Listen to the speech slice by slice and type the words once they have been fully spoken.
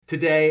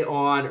Today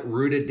on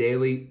Rooted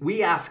Daily,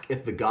 we ask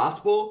if the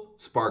gospel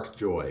sparks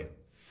joy.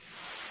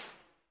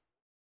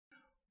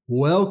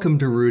 Welcome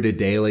to Rooted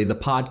Daily, the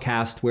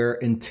podcast where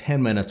in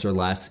 10 minutes or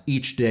less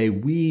each day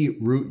we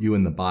root you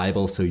in the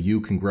Bible so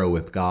you can grow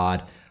with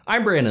God.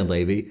 I'm Brandon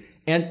Levy,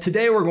 and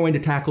today we're going to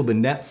tackle the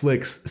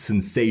Netflix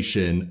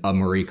sensation of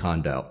Marie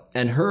Kondo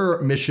and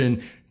her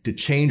mission to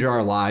change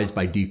our lives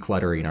by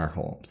decluttering our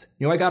homes.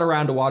 I got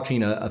around to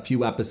watching a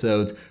few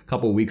episodes a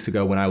couple of weeks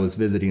ago when I was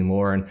visiting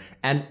Lauren,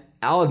 and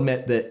I'll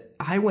admit that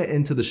I went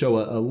into the show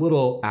a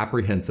little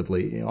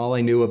apprehensively. All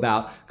I knew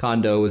about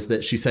Kondo was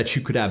that she said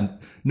you could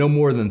have no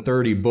more than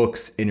 30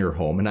 books in your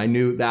home, and I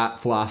knew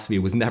that philosophy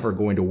was never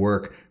going to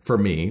work for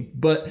me.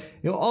 But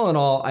all in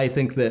all, I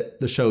think that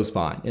the show's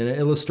fine, and it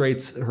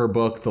illustrates her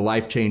book, The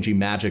Life-Changing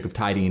Magic of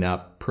Tidying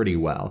Up, pretty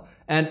well.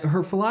 And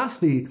her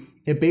philosophy,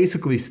 it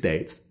basically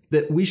states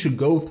that we should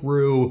go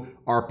through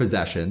our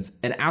possessions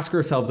and ask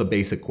ourselves a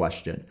basic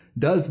question.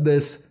 Does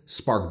this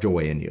spark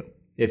joy in you?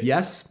 If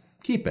yes,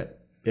 keep it.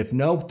 If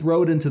no,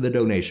 throw it into the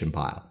donation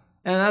pile.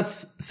 And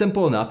that's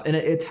simple enough. And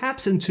it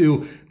taps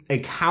into a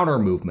counter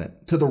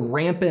movement to the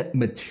rampant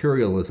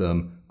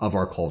materialism of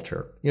our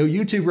culture.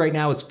 YouTube right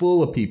now, it's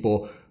full of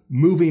people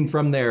moving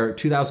from their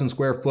 2,000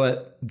 square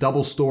foot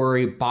double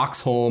story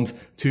box homes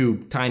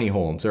to tiny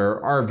homes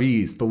or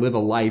RVs to live a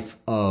life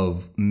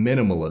of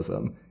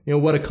minimalism.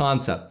 What a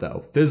concept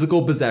though.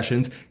 Physical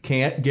possessions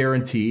can't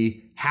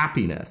guarantee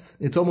happiness.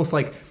 It's almost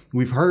like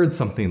we've heard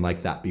something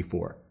like that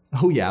before.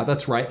 Oh yeah,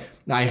 that's right.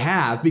 I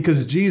have,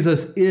 because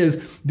Jesus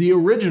is the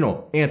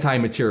original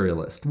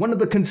anti-materialist. One of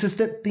the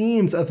consistent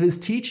themes of his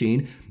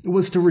teaching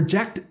was to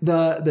reject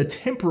the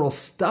temporal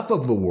stuff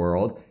of the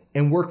world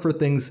and work for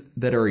things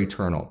that are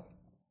eternal.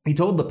 He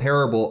told the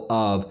parable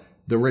of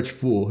the rich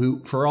fool,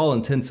 who for all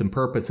intents and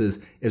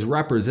purposes is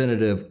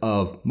representative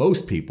of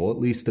most people, at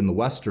least in the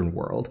Western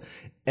world.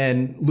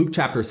 And Luke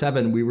chapter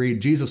 7, we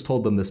read, Jesus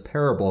told them this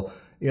parable.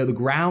 The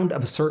ground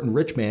of a certain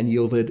rich man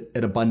yielded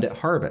an abundant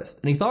harvest.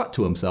 And he thought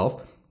to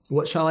himself,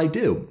 what shall I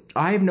do?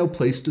 I have no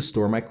place to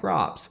store my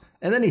crops.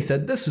 And then he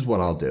said, this is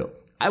what I'll do.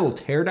 I will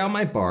tear down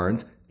my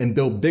barns and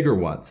build bigger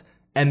ones.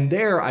 And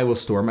there I will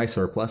store my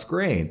surplus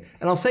grain.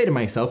 And I'll say to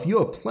myself, you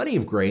have plenty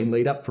of grain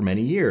laid up for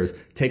many years.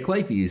 Take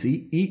life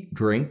easy, eat,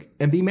 drink,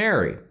 and be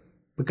merry.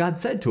 But God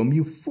said to him,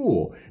 you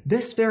fool,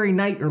 this very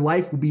night your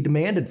life will be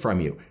demanded from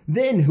you.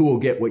 Then who will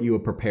get what you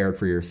have prepared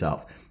for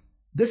yourself?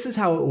 This is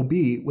how it will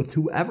be with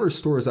whoever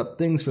stores up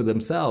things for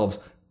themselves,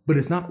 but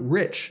is not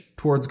rich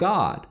towards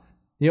God.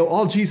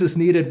 All Jesus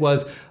needed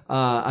was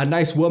a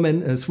nice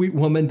woman, a sweet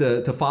woman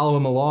to follow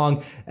him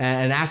along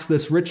and ask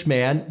this rich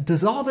man,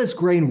 does all this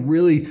grain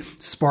really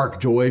spark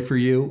joy for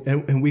you?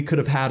 And we could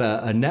have had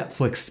a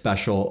Netflix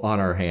special on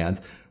our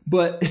hands.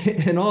 But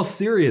in all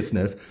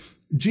seriousness,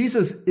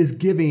 Jesus is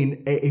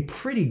giving a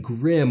pretty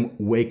grim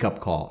wake-up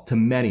call to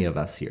many of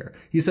us here.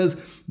 He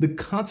says the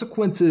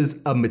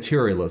consequences of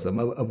materialism,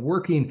 of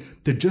working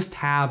to just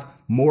have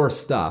more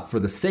stuff for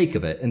the sake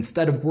of it,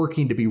 instead of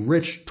working to be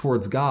rich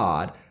towards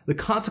God, the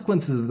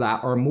consequences of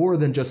that are more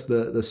than just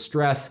the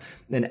stress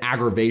and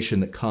aggravation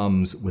that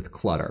comes with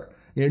clutter.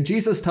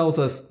 Jesus tells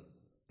us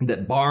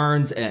that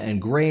barns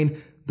and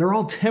grain, they're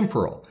all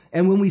temporal.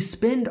 And when we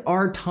spend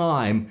our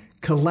time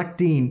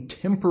collecting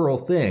temporal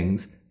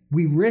things,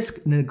 we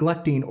risk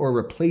neglecting or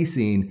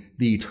replacing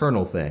the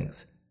eternal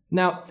things.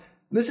 Now,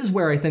 this is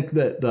where I think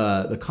that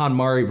the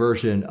KonMari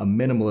version of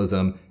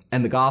minimalism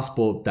and the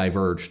gospel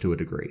diverge to a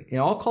degree.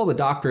 I'll call the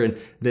doctrine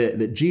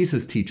that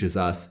Jesus teaches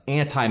us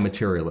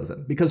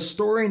anti-materialism, because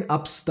storing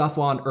up stuff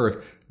on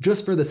earth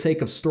just for the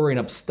sake of storing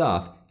up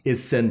stuff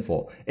is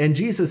sinful. And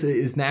Jesus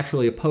is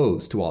naturally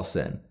opposed to all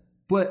sin.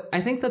 But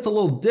I think that's a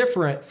little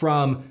different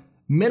from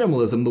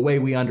minimalism, the way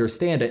we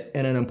understand it,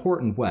 in an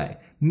important way.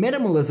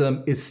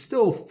 Minimalism is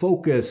still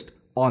focused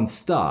on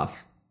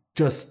stuff,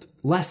 just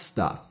less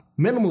stuff.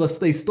 Minimalists,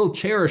 they still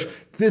cherish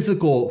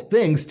physical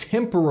things,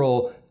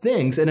 temporal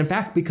things. And in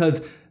fact,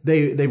 because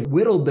they've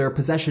whittled their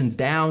possessions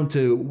down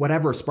to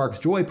whatever sparks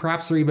joy,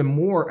 perhaps they're even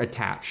more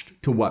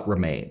attached to what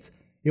remains.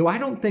 I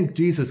don't think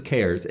Jesus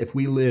cares if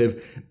we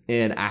live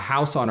in a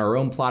house on our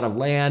own plot of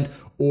land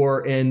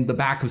or in the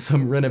back of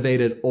some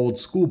renovated old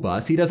school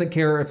bus. He doesn't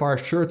care if our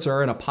shirts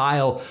are in a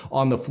pile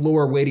on the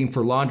floor waiting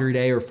for laundry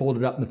day or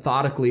folded up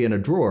methodically in a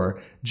drawer.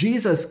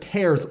 Jesus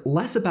cares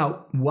less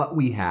about what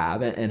we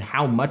have and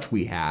how much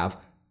we have,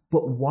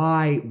 but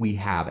why we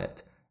have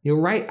it.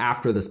 Right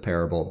after this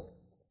parable,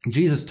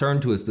 Jesus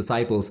turned to his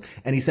disciples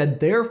and he said,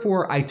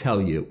 therefore I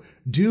tell you,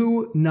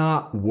 do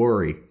not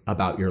worry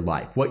about your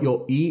life, what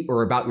you'll eat,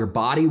 or about your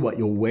body, what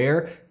you'll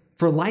wear.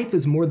 For life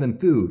is more than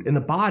food, and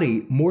the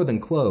body more than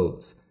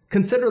clothes.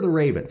 Consider the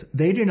ravens.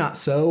 They do not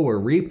sow or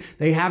reap.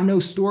 They have no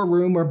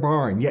storeroom or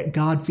barn, yet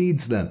God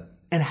feeds them.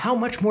 And how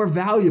much more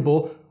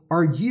valuable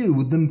are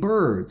you than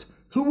birds?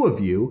 Who of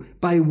you,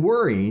 by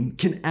worrying,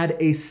 can add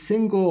a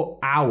single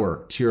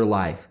hour to your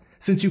life?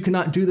 Since you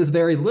cannot do this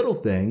very little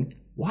thing,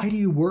 why do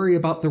you worry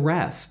about the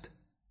rest?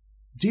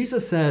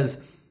 Jesus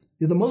says,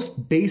 the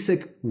most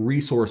basic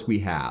resource we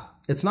have,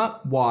 it's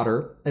not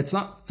water, it's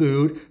not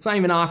food, it's not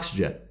even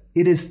oxygen.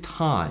 It is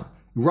time.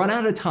 Run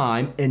out of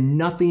time and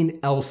nothing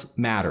else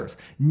matters.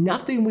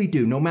 Nothing we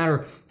do, no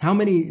matter how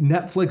many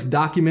Netflix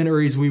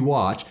documentaries we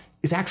watch,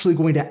 is actually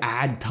going to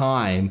add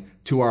time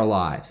to our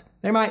lives.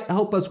 They might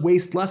help us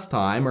waste less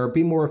time or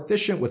be more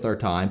efficient with our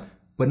time,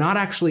 but not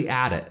actually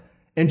add it.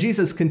 And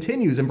Jesus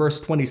continues in verse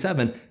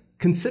 27,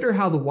 consider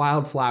how the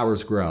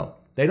wildflowers grow.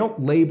 They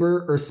don't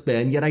labor or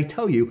spin, yet I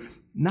tell you,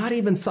 not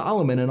even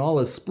Solomon in all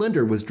his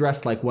splendor was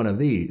dressed like one of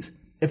these.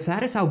 If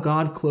that is how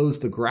God clothes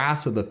the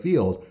grass of the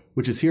field,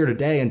 which is here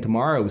today and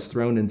tomorrow is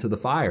thrown into the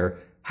fire,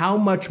 how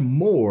much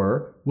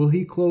more will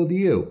he clothe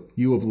you,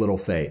 you of little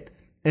faith?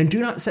 And do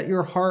not set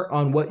your heart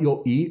on what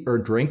you'll eat or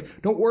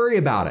drink. Don't worry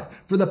about it,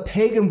 for the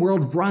pagan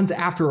world runs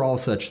after all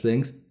such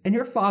things, and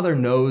your Father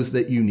knows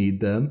that you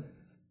need them.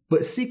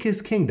 But seek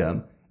his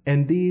kingdom,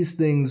 and these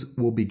things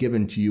will be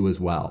given to you as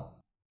well.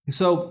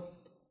 So,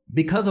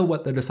 because of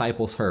what the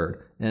disciples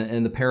heard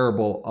in the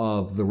parable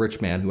of the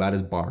rich man who had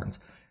his barns,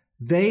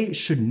 they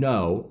should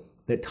know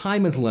that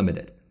time is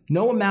limited.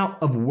 No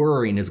amount of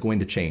worrying is going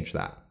to change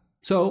that.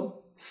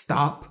 So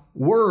stop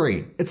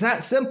worrying. It's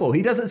that simple.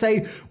 He doesn't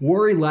say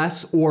worry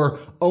less or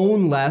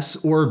own less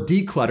or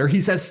declutter.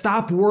 He says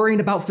stop worrying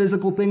about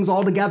physical things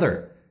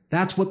altogether.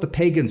 That's what the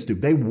pagans do.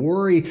 They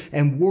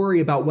worry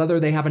about whether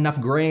they have enough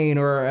grain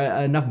or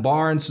enough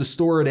barns to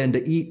store it in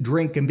to eat,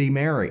 drink, and be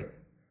merry.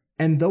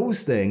 And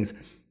those things,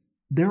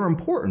 they're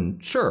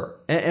important,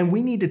 sure. And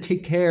we need to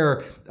take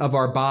care of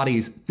our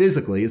bodies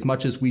physically as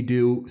much as we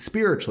do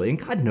spiritually. And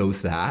God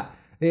knows that.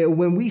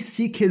 When we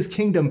seek his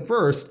kingdom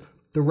first,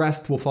 the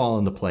rest will fall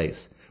into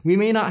place. We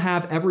may not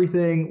have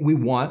everything we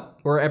want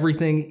or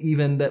everything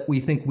even that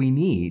we think we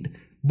need,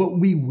 but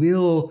we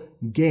will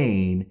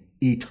gain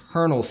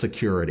eternal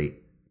security.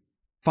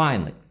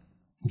 Finally,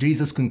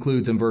 Jesus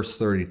concludes in verse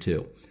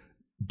 32.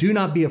 Do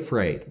not be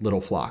afraid,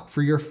 little flock,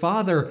 for your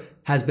Father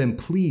has been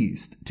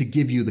pleased to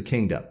give you the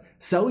kingdom.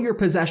 Sell your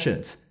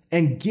possessions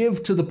and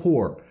give to the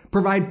poor.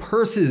 Provide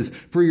purses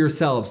for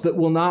yourselves that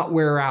will not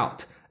wear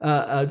out,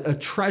 a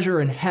treasure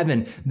in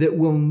heaven that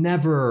will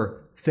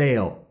never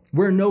fail,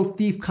 where no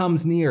thief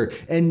comes near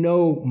and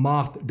no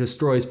moth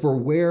destroys. For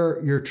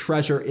where your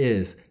treasure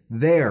is,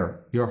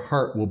 there your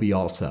heart will be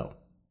also.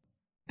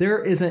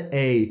 There isn't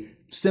a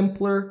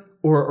simpler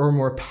or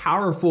more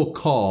powerful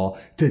call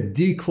to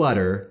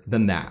declutter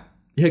than that.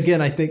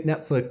 Again, I think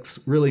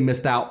Netflix really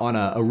missed out on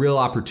a real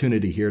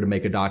opportunity here to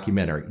make a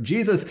documentary.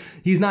 Jesus,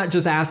 he's not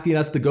just asking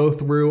us to go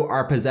through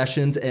our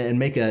possessions and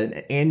make an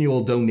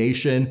annual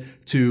donation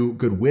to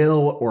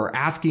Goodwill or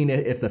asking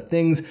if the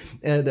things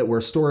that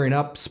we're storing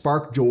up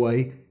spark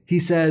joy. He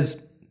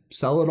says,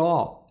 sell it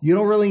all. You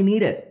don't really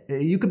need it.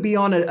 You could be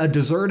on a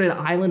deserted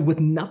island with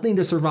nothing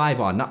to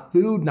survive on, not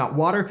food, not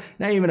water,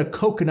 not even a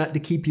coconut to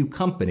keep you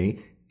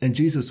company. And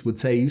Jesus would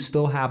say, you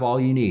still have all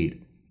you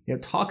need.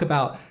 Talk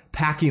about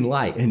packing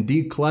light and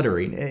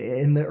decluttering.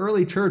 In the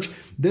early church,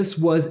 this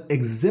was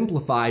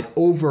exemplified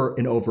over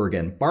and over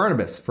again.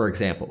 Barnabas, for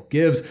example,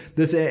 gives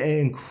this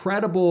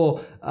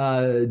incredible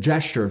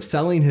gesture of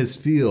selling his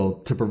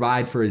field to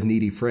provide for his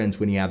needy friends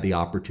when he had the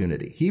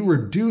opportunity. He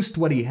reduced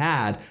what he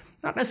had,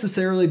 not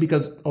necessarily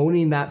because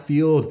owning that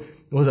field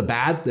was a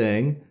bad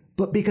thing,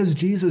 but because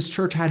Jesus'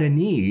 church had a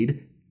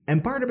need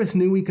and Barnabas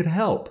knew he could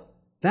help.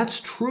 That's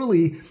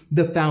truly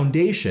the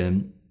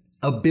foundation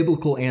of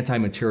biblical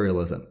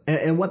anti-materialism.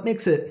 And what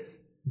makes it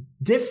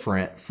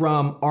different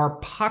from our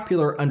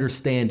popular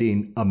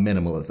understanding of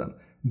minimalism.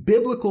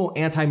 Biblical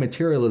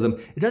anti-materialism,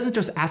 it doesn't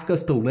just ask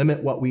us to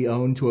limit what we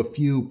own to a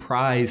few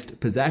prized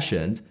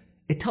possessions.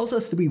 It tells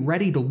us to be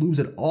ready to lose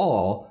it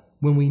all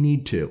when we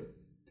need to.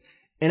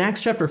 In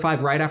Acts chapter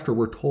 5, right after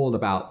we're told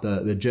about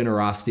the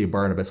generosity of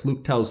Barnabas,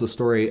 Luke tells the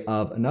story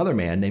of another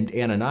man named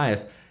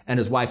Ananias and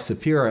his wife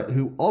Sapphira,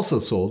 who also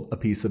sold a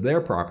piece of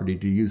their property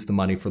to use the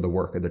money for the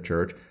work of the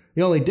church.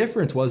 The only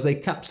difference was they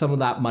kept some of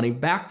that money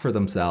back for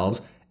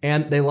themselves,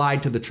 and they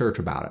lied to the church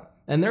about it.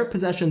 And their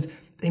possessions,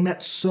 they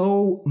meant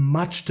so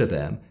much to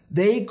them,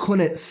 they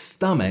couldn't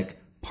stomach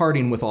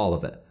parting with all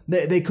of it.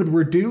 They could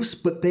reduce,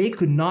 but they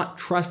could not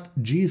trust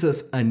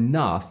Jesus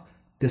enough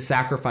to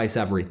sacrifice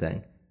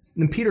everything.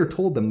 And Peter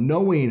told them,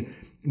 knowing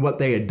what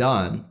they had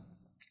done,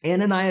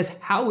 Ananias,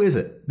 how is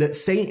it that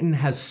Satan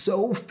has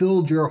so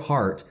filled your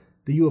heart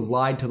that you have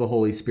lied to the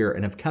Holy Spirit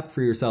and have kept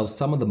for yourselves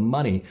some of the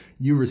money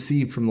you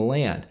received from the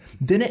land?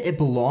 Didn't it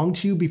belong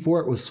to you before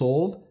it was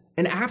sold?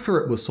 And after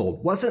it was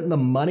sold, wasn't the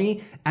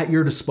money at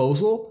your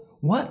disposal?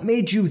 What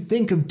made you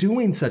think of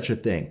doing such a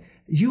thing?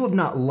 You have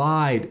not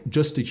lied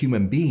just to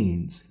human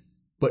beings,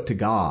 but to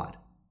God.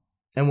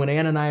 And when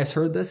Ananias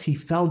heard this, he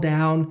fell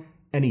down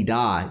and he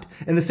died.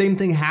 And the same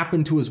thing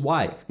happened to his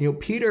wife.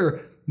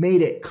 Peter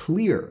made it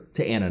clear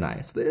to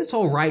Ananias that it's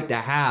all right to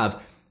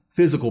have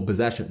physical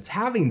possessions.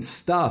 Having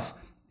stuff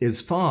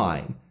is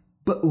fine,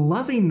 but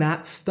loving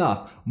that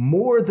stuff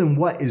more than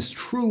what is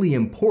truly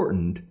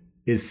important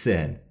is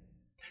sin.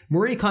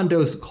 Marie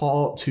Kondo's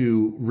call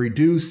to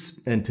reduce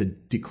and to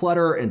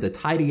declutter and to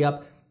tidy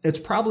up, it's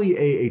probably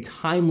a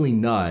timely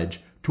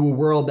nudge to a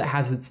world that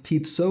has its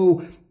teeth so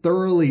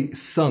thoroughly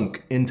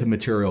sunk into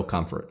material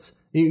comforts.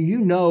 You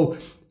know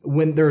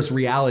when there's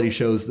reality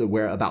shows that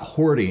where about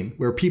hoarding,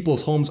 where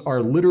people's homes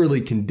are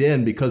literally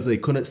condemned because they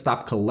couldn't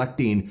stop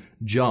collecting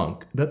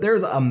junk, that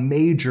there's a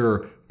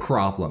major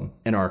problem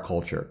in our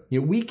culture.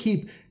 We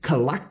keep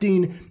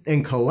collecting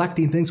and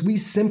collecting things we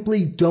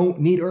simply don't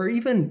need or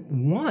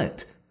even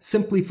want,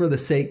 simply for the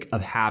sake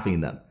of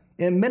having them.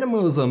 And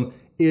minimalism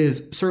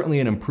is certainly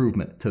an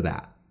improvement to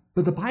that.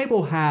 But the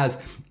Bible has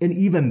an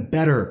even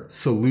better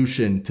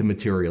solution to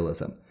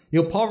materialism.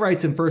 Paul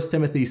writes in 1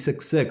 Timothy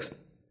 6:6,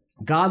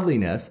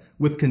 godliness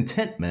with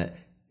contentment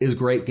is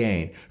great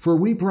gain. For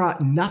we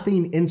brought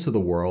nothing into the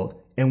world,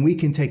 and we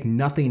can take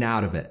nothing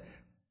out of it.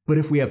 But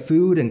if we have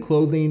food and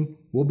clothing,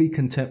 we'll be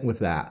content with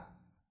that.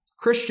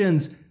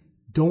 Christians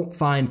don't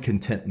find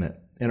contentment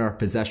in our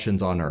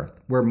possessions on earth,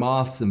 where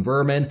moths and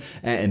vermin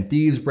and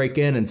thieves break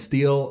in and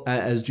steal,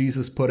 as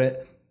Jesus put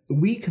it.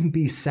 We can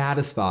be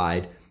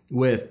satisfied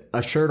with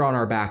a shirt on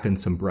our back and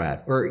some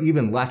bread, or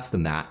even less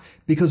than that,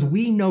 because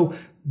we know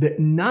that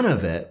none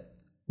of it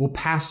will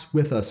pass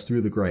with us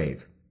through the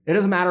grave. It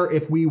doesn't matter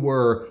if we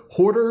were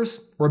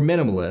hoarders or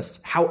minimalists,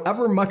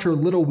 however much or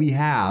little we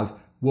have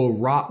will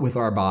rot with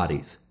our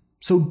bodies.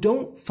 So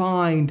don't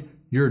find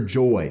your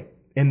joy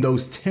in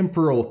those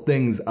temporal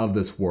things of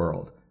this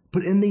world,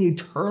 but in the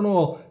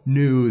eternal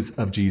news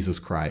of Jesus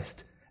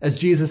Christ. As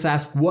Jesus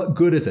asked, what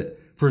good is it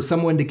for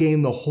someone to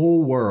gain the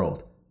whole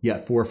world,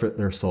 yet forfeit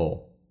their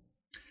soul?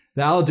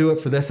 That'll do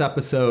it for this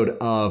episode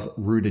of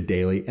Rooted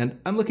Daily, and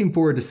I'm looking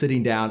forward to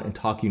sitting down and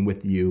talking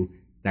with you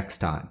next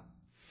time.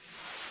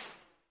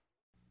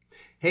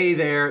 Hey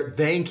there,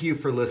 thank you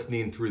for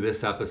listening through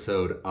this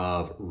episode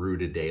of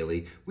Rooted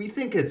Daily. We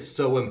think it's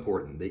so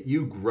important that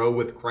you grow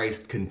with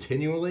Christ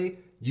continually,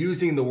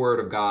 using the Word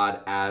of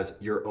God as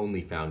your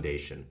only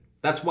foundation.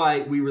 That's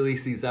why we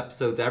release these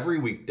episodes every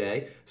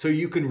weekday, so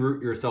you can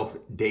root yourself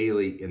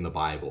daily in the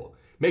Bible.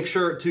 Make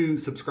sure to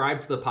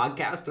subscribe to the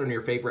podcast on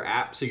your favorite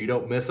app so you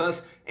don't miss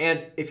us.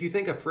 And if you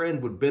think a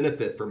friend would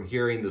benefit from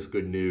hearing this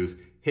good news,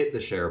 hit the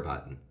share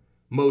button.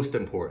 Most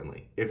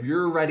importantly, if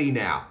you're ready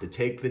now to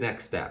take the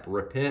next step,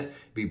 repent,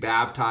 be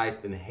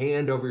baptized, and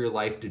hand over your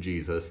life to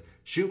Jesus,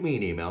 shoot me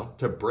an email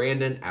to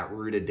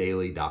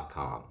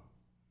brandon@rooteddaily.com.